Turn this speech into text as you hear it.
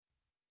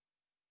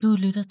Du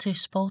lytter til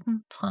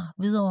Sporten fra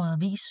Hvidovre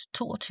Avis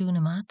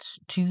 22. marts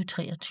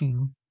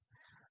 2023.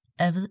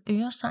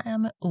 Avedøre-sejr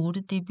med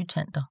 8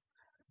 debutanter.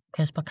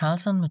 Casper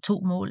Karlsson med 2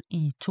 mål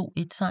i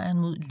 2-1-sejren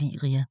mod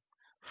Liria.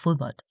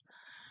 Fodbold.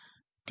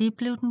 Det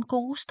blev den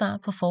gode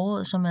start på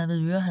foråret, som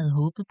Avedøre havde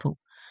håbet på.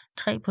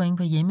 3 point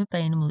på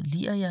hjemmebane mod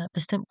Liria er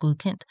bestemt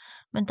godkendt,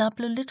 men der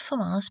blev lidt for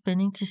meget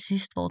spænding til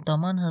sidst, hvor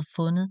dommeren havde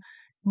fundet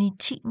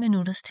 9-10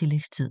 minutters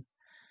tillægstid.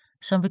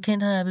 Som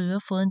bekendt har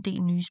Avedøre fået en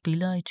del nye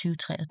spillere i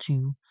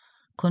 2023.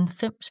 Kun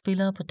 5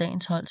 spillere på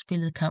dagens hold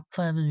spillede kamp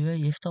for Avedøre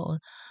i efteråret,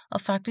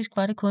 og faktisk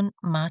var det kun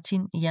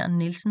Martin Jern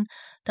Nielsen,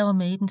 der var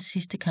med i den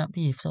sidste kamp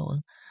i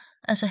efteråret.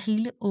 Altså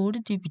hele 8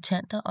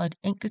 debutanter og et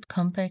enkelt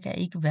comeback er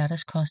ikke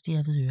hverdagskost i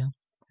Avedøre.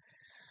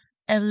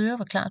 Avedøre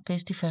var klart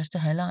bedst i første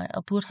halvleg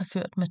og burde have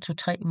ført med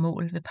 2-3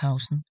 mål ved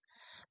pausen.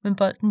 Men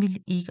bolden ville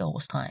ikke over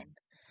stregen.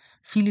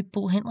 Philip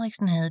Bo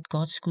Henriksen havde et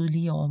godt skud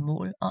lige over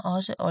mål, og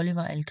også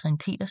Oliver Algren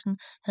Petersen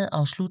havde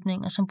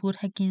afslutninger, som burde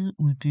have givet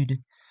udbytte.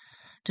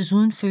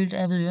 Desuden følte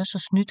Avedøre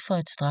sig snydt for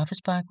et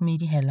straffespark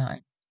midt i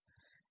halvlegen.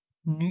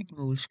 Ny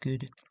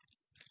målskytte.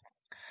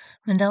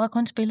 Men der var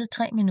kun spillet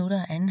 3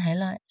 minutter af anden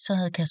halvleg, så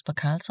havde Casper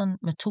Karlsson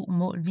med 2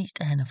 mål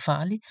vist, at han er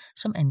farlig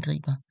som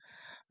angriber.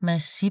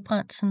 Mads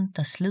Sibrandsen,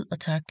 der sled og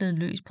taklede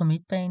løs på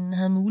midtbanen,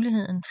 havde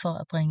muligheden for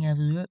at bringe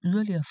Avedøre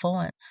yderligere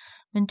foran,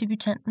 men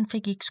debutanten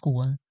fik ikke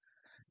scoret.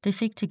 Det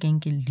fik til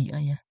gengæld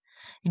Liria.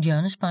 Et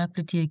hjørnespark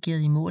blev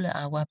dirigeret i mål af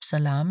Awab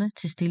Salame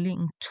til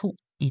stillingen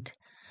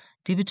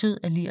 2-1. Det betød,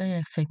 at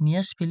Liria fik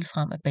mere spil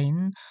frem af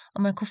banen,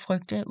 og man kunne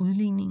frygte, at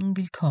udligningen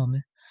ville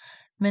komme.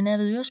 Men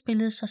Avedøre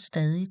spillede sig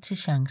stadig til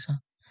chancer.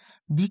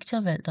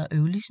 Victor Walter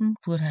Øvlisen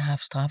burde have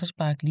haft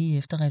straffespark lige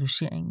efter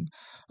reduceringen,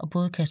 og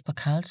både Casper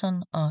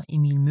Karlsson og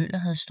Emil Møller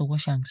havde store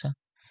chancer.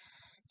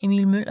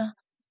 Emil Møller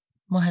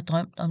må have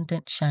drømt om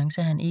den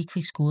chance, han ikke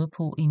fik scoret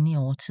på inde i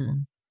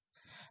overtiden.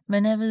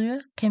 Men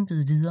Avedøre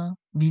kæmpede videre,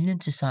 viljen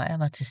til sejr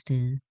var til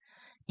stede.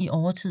 I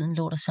overtiden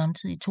lå der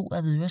samtidig 2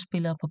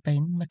 Avedøre-spillere på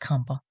banen med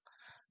kramper.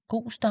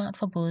 God start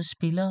for både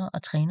spillere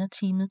og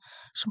trænerteamet,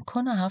 som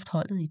kun har haft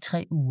holdet i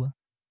 3 uger.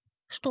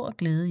 Stor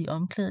glæde i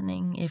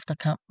omklædningen efter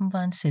kampen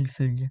var en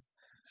selvfølge.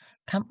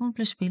 Kampen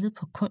blev spillet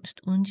på kunst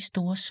uden de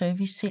store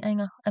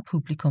serviceringer af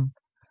publikum.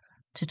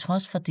 Til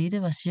trods for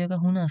dette var ca.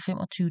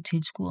 125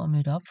 tilskuere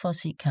mødt op for at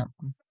se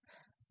kampen.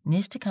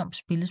 Næste kamp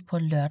spilles på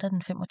lørdag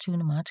den 25.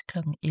 marts kl.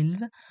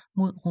 11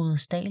 mod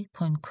Rudersdal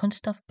på en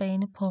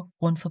kunststofbane på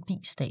Rundforbi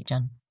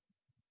Stadion.